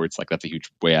like sports. That's a huge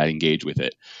way I engage with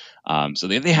it. So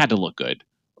they had to look good,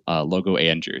 logo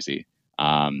and jersey.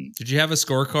 Did you have a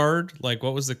scorecard?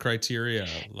 What was the criteria?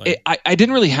 I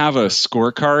didn't really have a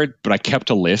scorecard, but I kept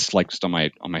a list just on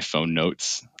my phone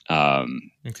notes.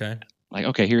 Okay.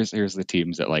 Here's the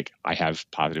teams that I have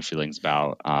positive feelings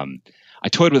about. I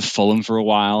toyed with Fulham for a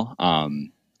while.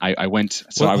 I went.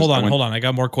 So hold on. I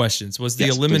got more questions. Was the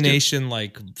elimination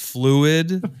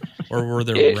fluid, or were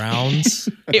there rounds?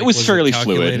 It was fairly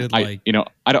fluid. I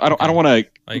don't want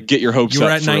to get your hopes up. You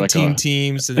were at 19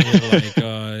 teams, and then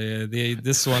you're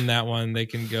this one, that one, they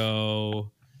can go.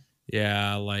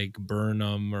 Yeah,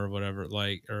 Burnham or whatever,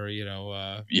 like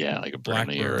a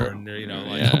Blackburn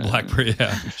or Blackburn,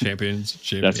 champions.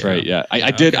 That's right. Yeah,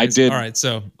 I did. All right,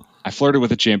 so I flirted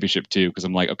with a championship too because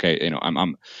I'm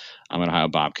I'm an Ohio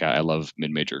Bobcat. I love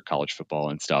mid-major college football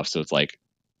and stuff. So it's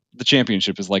the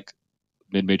championship is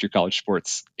mid-major college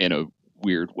sports in a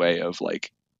weird way of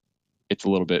it's a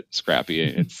little bit scrappy.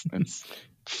 It's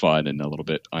fun and a little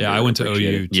bit. Yeah, I went to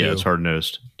OU too. Yeah, it's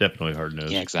hard-nosed. Definitely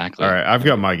hard-nosed. Yeah, exactly. All right, I've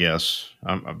got my guess.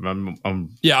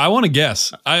 I'm Yeah, I want to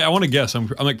guess. I want to guess. I'm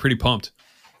pretty pumped.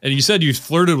 And you said you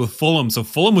flirted with Fulham, so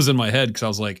Fulham was in my head because I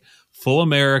was like, full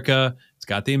America. It's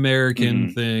got the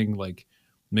American thing,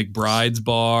 McBride's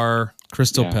Bar,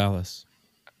 Crystal Palace.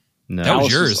 No, that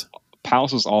was yours.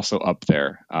 Palace was also up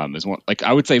there. As one,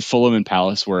 I would say Fulham and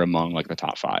Palace were among the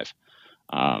top 5.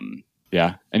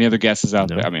 Yeah. Any other guesses out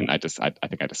No. there? I mean, I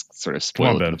think I just sort of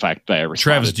spoiled Ben. the fact that I responded.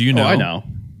 Travis, do you know? Oh, I know.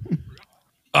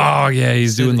 Oh yeah,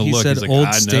 he's doing the He look. said He's like, old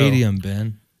I know. stadium,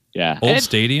 Ben. Yeah. Old And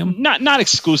stadium, Not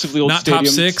exclusively old not stadiums. top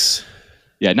 6.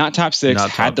 Yeah, not top 6. Not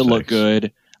had top to look 6.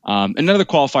 good. Another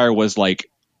qualifier was like,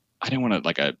 I didn't want to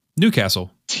like a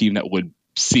Newcastle. team that would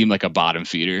seem like a bottom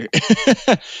feeder,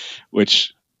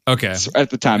 which Okay. at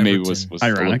the time maybe was Everton. a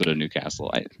little Ironic. bit of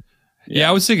Newcastle. Yeah,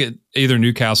 I was thinking either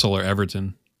Newcastle or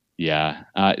Everton. Yeah.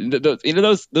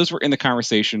 Those were in the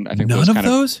conversation. I think None those of kind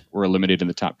those? were eliminated in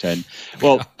the top 10.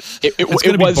 Well, It's it going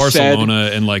to be was Barcelona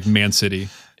said. and like Man City.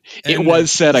 It And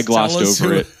was said. I tell glossed us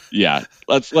over who- it. Yeah.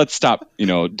 Let's stop.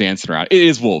 Dancing around. It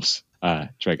is Wolves.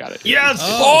 Trey got it. Yes.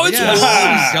 Oh, it's yeah. Wolves.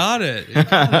 You got it. You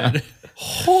got it.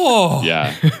 Oh.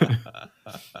 Yeah.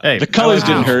 Hey, The colors wow.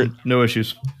 didn't hurt. No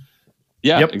issues.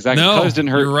 Yeah. Yep. Exactly. No, The colors didn't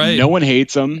hurt. you're right. No one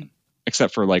hates them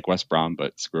except for like West Brom,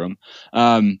 but screw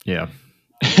them. Yeah.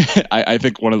 I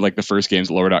think one of like the first games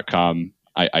at lower.com,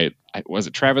 I was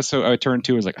it Travis who I turned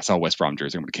to? I was like, I saw West Brom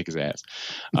jersey, I'm gonna kick his ass.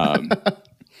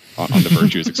 On the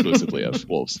virtues exclusively of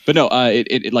Wolves. But no,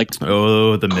 it like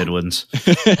Oh, the Midlands.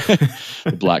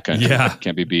 the black country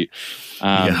can't be beat.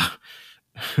 Yeah.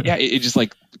 It just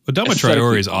like But Dama aesthetically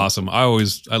Traore is awesome. I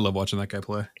love watching that guy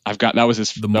play. I've got that was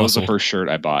was the muscle. first shirt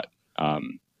I bought.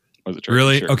 Was it Traore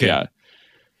Really? shirt? Okay. Yeah.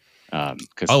 I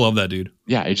Because love that dude.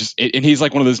 yeah, and he's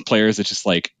like one of those players that's just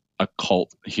like a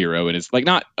cult hero and is like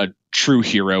not a true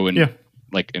hero and Yeah.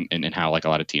 like in how like a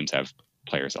lot of teams have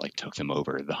players that like took them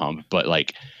over the hump, but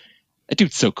like that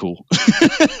dude's so cool.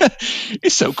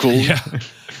 He's so cool. Yeah.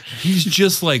 He's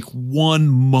just like one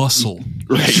muscle.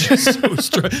 Right.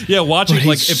 So yeah, watching But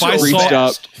like he's if so I Reached saw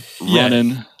up,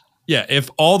 running. yeah,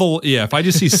 if I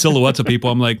just see silhouettes of people,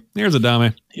 I'm like, there's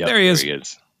Adame. Yep, There he is. He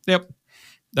is. Yep.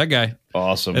 That guy.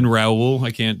 Awesome. And Raul.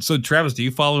 I can't. So Travis, do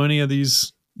you follow any of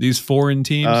these foreign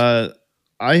teams?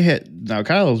 Now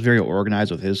Kyle was very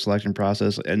organized with his selection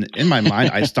process, and in my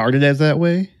mind, I started as that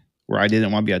way, where I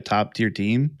didn't want to be a top tier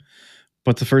team.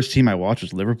 But the first team I watched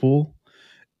was Liverpool,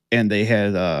 and they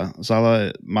had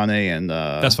Salah, Mane, and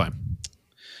That's fine.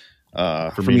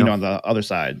 Firmino on the other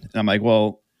side. And I'm like,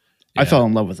 well, I Yeah. fell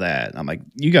in love with that. And I'm like,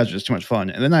 you guys are just too much fun.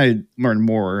 And then I learned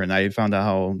more, and I found out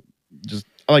how just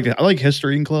I like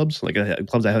history in clubs, like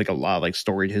clubs that had like a lot of like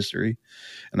storied history,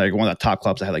 and like one of the top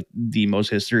clubs that had like the most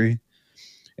history.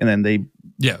 And then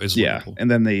It's Liverpool. and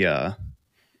then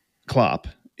Klopp.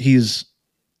 He's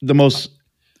the most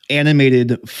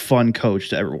animated, fun coach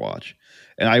to ever watch,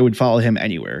 and I would follow him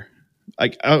anywhere.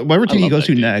 Like whatever team he love goes that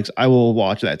to dude. next, I will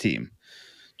watch that team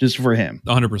just for him.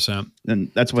 100%.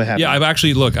 And that's what happened. Yeah, I've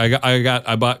actually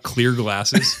I bought clear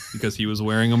glasses because he was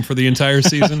wearing them for the entire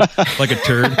season like a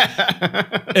turd.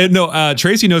 And no,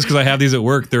 Tracy knows because I have these at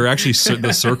work. They're actually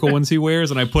the circle ones he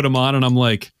wears, and I put them on, and I'm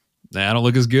like, nah, I don't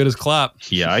look as good as Klopp.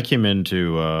 Yeah, I came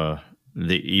into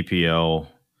the EPL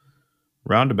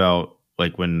roundabout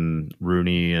like when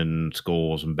Rooney and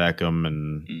Scholes and Beckham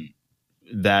and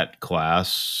that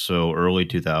class, so early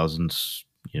 2000s,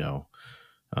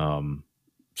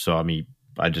 so I mean,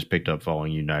 I just picked up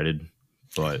following United,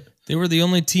 but They were the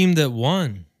only team that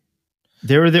won.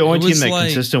 they were the only It team was that like-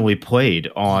 consistently played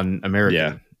on American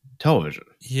Yeah. television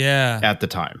Yeah. at the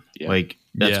time. Yeah. Like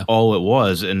that's Yeah. all it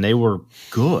was, and they were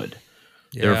good.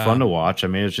 They were Yeah. fun to watch. I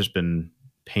mean, it's just been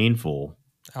painful.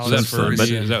 Alex Is that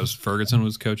Ferguson. that was Ferguson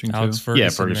was coaching Alex too? Ferguson. Yeah,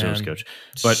 Ferguson was man. coach.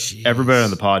 But Jeez. everybody on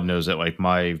the pod knows that like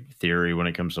my theory when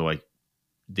it comes to like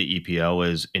the EPL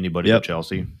is anybody Yep. but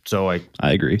Chelsea. So like,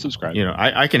 I agree. Subscribe.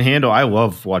 I can handle. I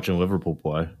love watching Liverpool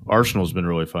play. Arsenal's been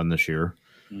really fun this year.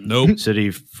 Nope.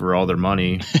 City for all their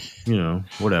money,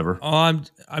 whatever. Oh,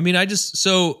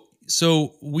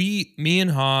 so me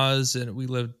and Haas, and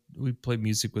we played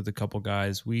music with a couple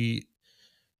guys. We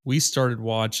started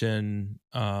watching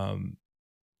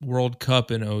World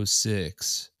Cup in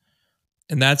 2006,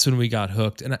 and that's when we got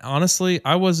hooked. And honestly,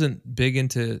 I wasn't big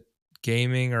into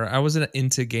gaming, or I wasn't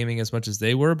into gaming as much as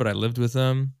they were, but I lived with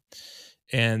them,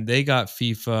 and they got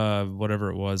FIFA,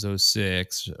 whatever it was,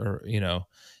 2006, or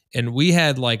and we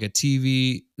had like a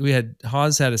TV.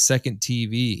 Haas had a second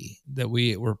TV that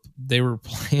they were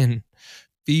playing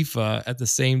FIFA at the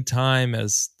same time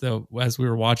as we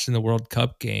were watching the World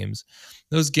Cup games.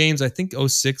 Those games, I think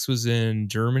 2006 was in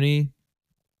Germany,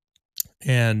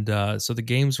 and so the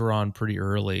games were on pretty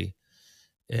early,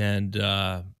 and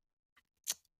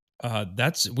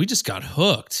we just got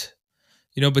hooked,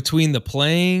 between the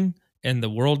playing and the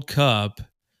World Cup.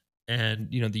 And,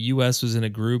 the U.S. was in a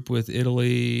group with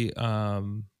Italy,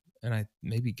 and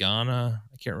maybe Ghana.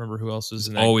 I can't remember who else was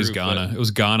in that Always group, Ghana. but- It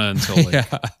was Ghana until like Yeah.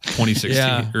 2016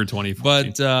 Yeah. or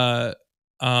 2014. But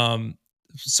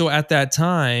so at that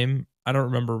time, I don't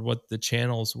remember what the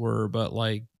channels were, but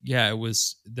like, yeah, there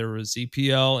was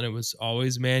EPL and it was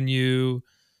always Man U,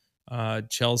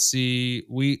 Chelsea.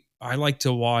 I like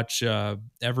to watch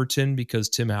Everton because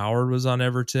Tim Howard was on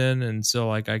Everton, and so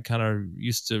like I kind of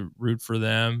used to root for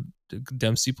them.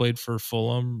 Dempsey played for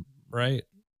Fulham, right?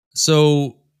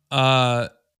 So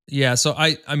yeah, so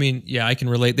I mean, yeah, I can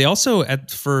relate. They also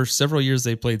for several years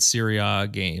they played Serie A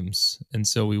games, and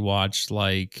so we watched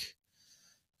like,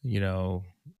 you know,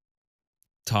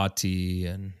 Totti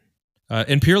and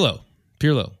Pirlo,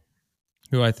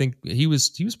 who I think he was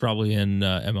probably in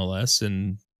MLS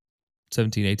in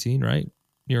 17-18, right?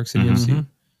 New York City FC.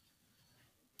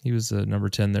 He was number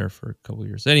 10 there for a couple of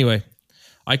years. Anyway,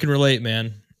 I can relate,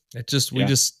 man. We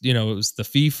just, you know, it was the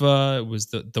FIFA, it was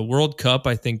the World Cup.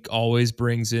 I think always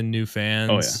brings in new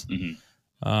fans. Oh yeah.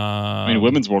 Mm-hmm. I mean,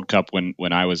 Women's World Cup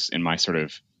when I was in my sort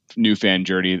of new fan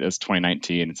journey, that's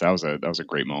 2019. So that was a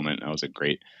great moment. That was a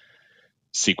great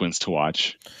sequence to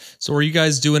watch. So are you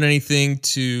guys doing anything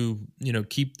to, you know,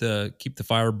 keep the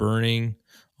fire burning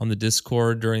on the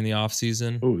Discord during the off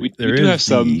season? We do have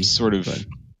some sort of, I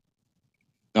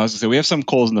was gonna say, we have some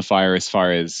coals in the fire as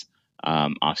far as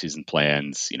off season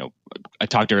plans. You know, I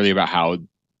talked earlier about how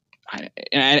I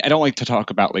don't like to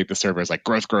talk about like the server as like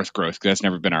growth, because that's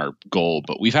never been our goal,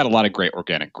 but we've had a lot of great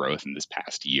organic growth in this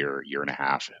past year and a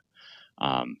half,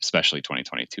 especially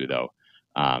 2022 though.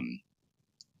 And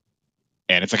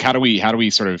it's like, how do we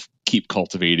sort of keep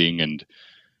cultivating and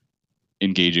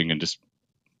engaging and just,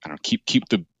 I don't know, keep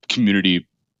the communitying,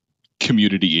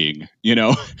 you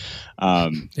know?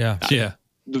 Yeah.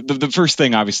 The first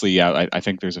thing, obviously, yeah, I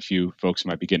think there's a few folks who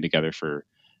might be getting together for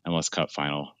MLS Cup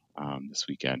final this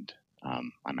weekend.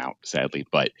 I'm out, sadly,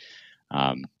 but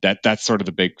that's sort of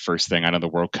the big first thing. I know the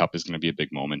World Cup is going to be a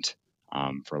big moment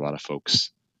for a lot of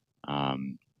folks.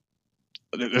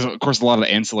 There's of course a lot of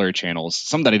the ancillary channels,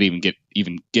 some that I didn't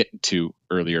even get to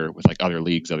earlier with like other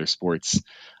leagues, other sports.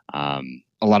 A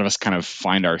lot of us kind of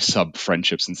find our sub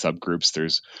friendships and subgroups.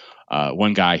 There's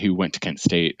one guy who went to Kent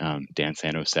State, Dan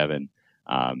San 07,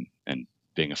 and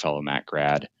being a fellow Mac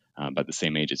grad, about the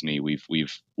same age as me,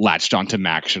 we've latched onto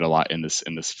Mac shit a lot in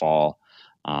this fall.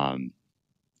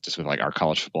 Just with like our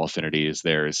college football affinities.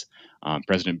 There's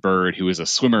President Bird, who is a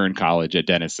swimmer in college at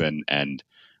Denison and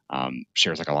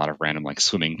shares like a lot of random like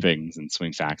swimming things and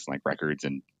swimming facts and like records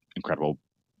and incredible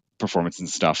performance and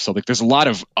stuff. So like there's a lot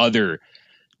of other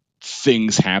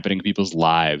things happening in people's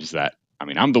lives that, I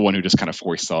mean, I'm the one who just kind of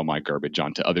force sell my garbage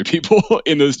onto other people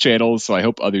in those channels. So I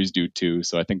hope others do too.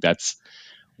 So I think that's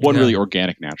one really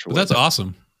organic, natural. That's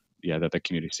awesome. Yeah, that the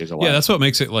community stays alive. Yeah, that's what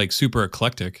makes it like super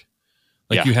eclectic.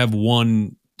 Like you have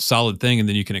one solid thing and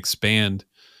then you can expand,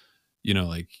 you know,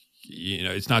 like, you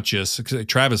know, it's not just like,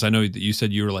 Travis, I know that you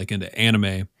said you were like into anime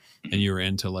and you were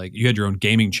into like, you had your own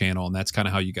gaming channel and that's kind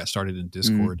of how you got started in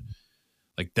Discord.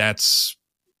 Like that's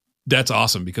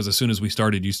awesome because as soon as we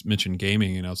started, you mentioned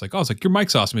gaming and I was like, your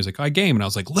mic's awesome. He's like, I game. And I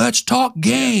was like, let's talk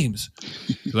games.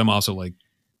 Cause I'm also like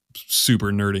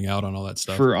super nerding out on all that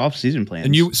stuff for off-season plans.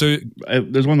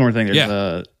 And there's one more thing.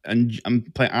 And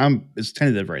it's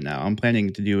tentative right now. I'm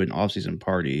planning to do an off-season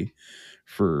party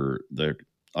for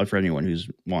anyone who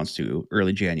wants to,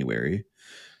 early January.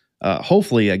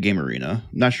 Hopefully at Game Arena.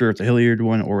 I'm not sure if the Hilliard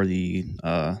one or the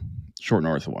Short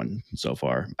North one so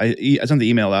far. I sent the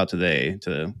email out today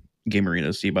to Game Arena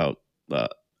to see about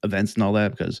events and all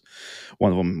that, because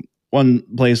one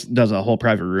place does a whole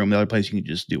private room, the other place you can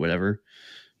just do whatever.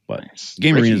 But nice.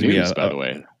 Game Arena is by the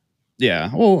way. Yeah,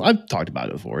 well, I've talked about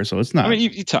it before, so it's not. I mean,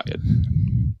 you talked it,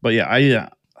 but yeah,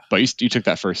 But you took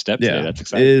that first step today. That's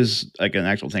exciting. It is like an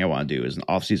actual thing I want to do is an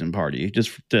off-season party,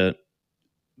 just to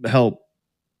help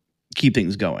keep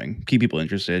things going, keep people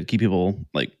interested, keep people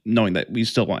like knowing that we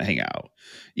still want to hang out,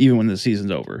 even when the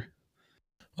season's over.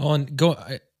 Oh, and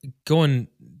going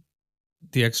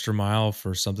the extra mile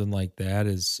for something like that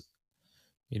is,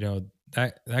 you know,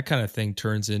 that kind of thing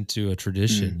turns into a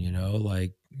tradition, you know,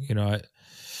 like, you know,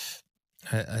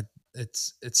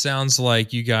 it sounds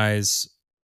like you guys,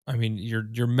 I mean,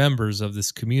 you're members of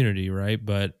this community, right?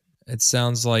 But it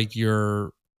sounds like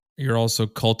you're also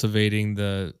cultivating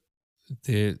the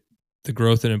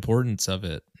growth and importance of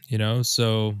it, you know?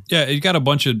 So yeah, you got a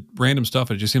bunch of random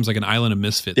stuff. It just seems like an island of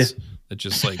misfits that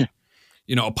just like,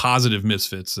 you know, positive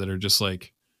misfits that are just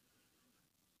like,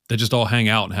 they just all hang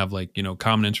out and have like, you know,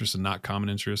 common interests and not common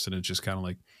interests. And it's just kind of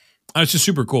like, it's just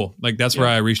super cool. Like that's where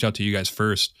I reached out to you guys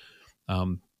first.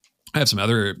 I had some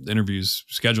other interviews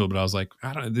scheduled, but I was like,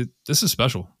 this is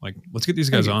special. Like, let's get these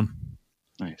guys on.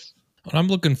 Nice. Well, I'm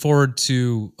looking forward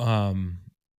to,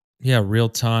 real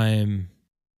time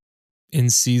in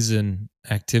season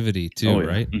activity too.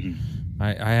 Right. Mm-hmm.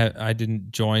 I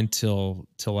didn't join till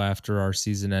after our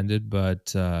season ended,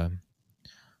 but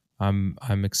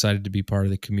I'm excited to be part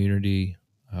of the community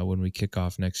when we kick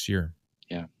off next year.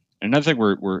 Yeah. Another thing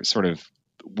we're sort of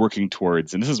working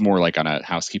towards, and this is more like on a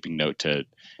housekeeping note, to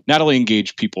not only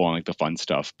engage people on like the fun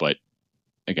stuff, but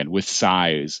again, with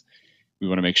size, we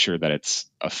want to make sure that it's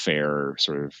a fair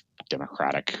sort of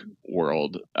democratic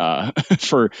world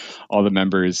for all the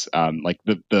members. Like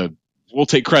we'll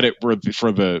take credit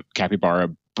for the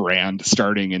Capybara brand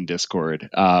starting in Discord.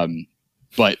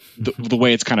 But the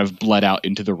way it's kind of bled out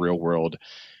into the real world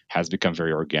has become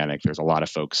very organic. There's a lot of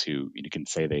folks who you can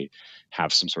say they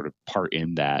have some sort of part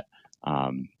in that.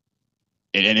 And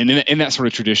in that sort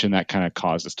of tradition, that kind of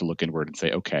caused us to look inward and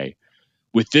say, okay,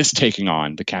 with this taking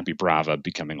on the Capybara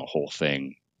becoming a whole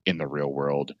thing in the real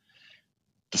world,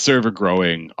 the server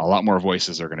growing, a lot more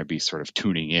voices are going to be sort of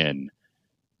tuning in.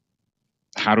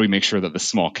 How do we make sure that the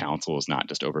small council is not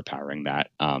just overpowering that?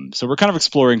 So we're kind of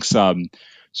exploring some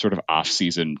sort of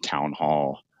off-season town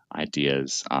hall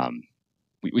ideas.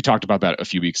 We talked about that a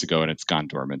few weeks ago, and it's gone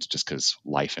dormant just because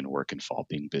life and work and fall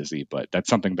being busy. But that's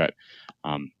something that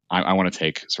I want to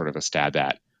take sort of a stab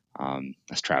at.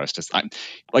 As Travis just,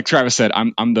 like Travis said,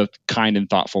 I'm the kind and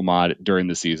thoughtful mod during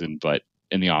the season, but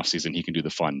in the off season, he can do the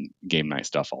fun game night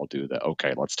stuff. I'll do the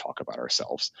okay, let's talk about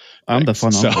ourselves. I'm the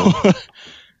fun uncle.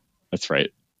 That's right.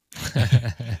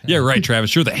 Yeah, right,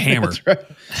 Travis. You're the hammer. That's right.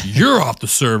 You're off the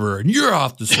server, and you're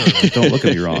off the server. Don't look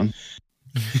at me wrong.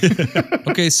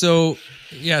 Okay, so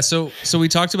we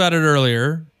talked about it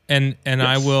earlier, and yes.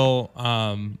 I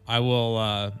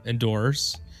will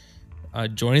endorse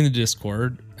joining the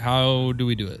Discord. How do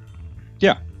we do it?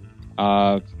 Yeah,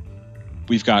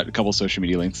 we've got a couple social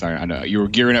media links. I know you were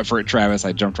gearing up for it, Travis.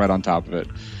 I jumped right on top of it.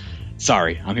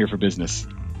 Sorry, I'm here for business.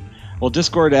 Well,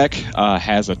 Discord Deck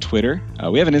has a Twitter.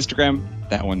 We have an Instagram.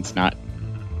 That one's not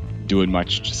doing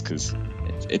much just because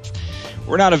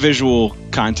we're not a visual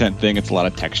content thing. It's a lot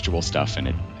of textual stuff, and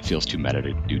it feels too meta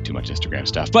to do too much Instagram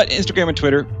stuff. But Instagram and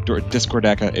Twitter, Discord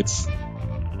Eka, it's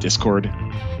Discord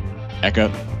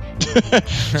Eka.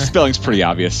 Spelling's pretty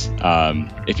obvious.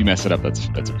 If you mess it up, that's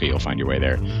okay. You'll find your way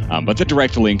there. But the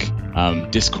direct link,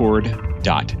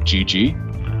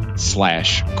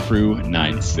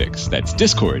 discord.gg/crew96. That's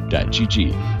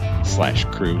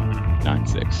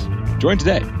discord.gg/crew96. Join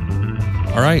today.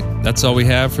 All right, that's all we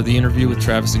have for the interview with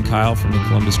Travis and Kyle from the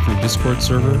Columbus Crew Discord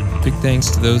server. Big thanks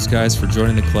to those guys for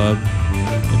joining the club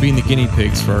and being the guinea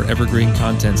pigs for our evergreen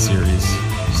content series,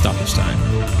 Stoppage Time.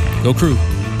 Go Crew!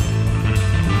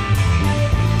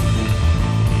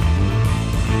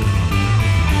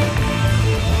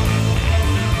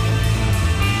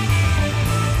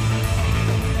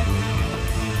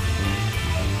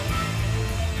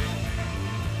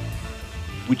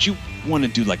 Would you want to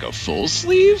do like a full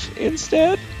sleeve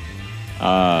instead? She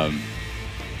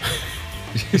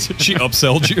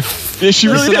upsold you. Yeah, she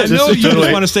really did. I know you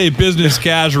just want to say business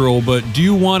casual, but do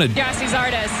you want to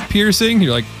piercing?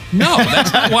 You're like, no,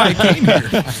 that's not why I came here.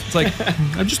 It's like,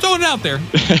 I'm just throwing it out there.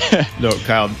 No,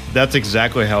 Kyle, that's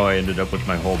exactly how I ended up with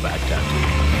my whole back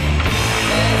tattoo.